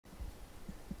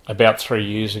About 3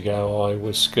 years ago, I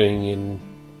was skiing in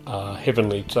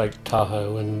heavenly Lake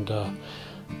Tahoe, and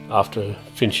after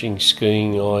finishing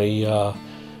skiing, I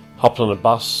hopped on a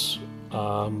bus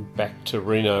back to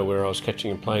Reno, where I was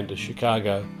catching a plane to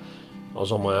Chicago. I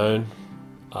was on my own.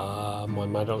 My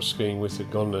mate I was skiing with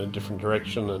had gone in a different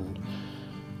direction, and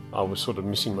I was sort of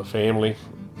missing my family.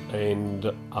 And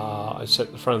I sat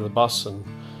at the front of the bus and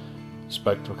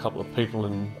spoke to a couple of people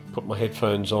and put my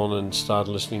headphones on and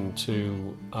started listening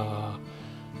to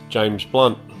James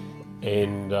Blunt.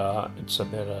 And it's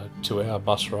about a 2-hour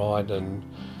bus ride, and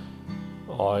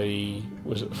I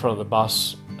was at the front of the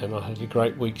bus and I had a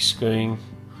great week skiing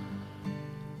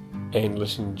and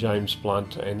listening to James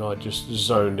Blunt, and I just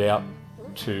zoned out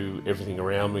to everything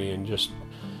around me and just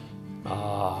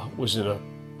was in a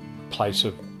place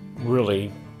of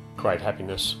really great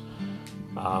happiness.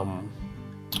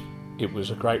 It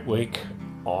was a great week.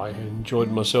 I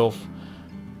enjoyed myself,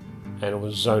 and I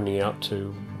was zoning out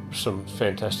to some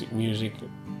fantastic music,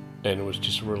 and it was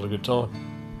just a really good time.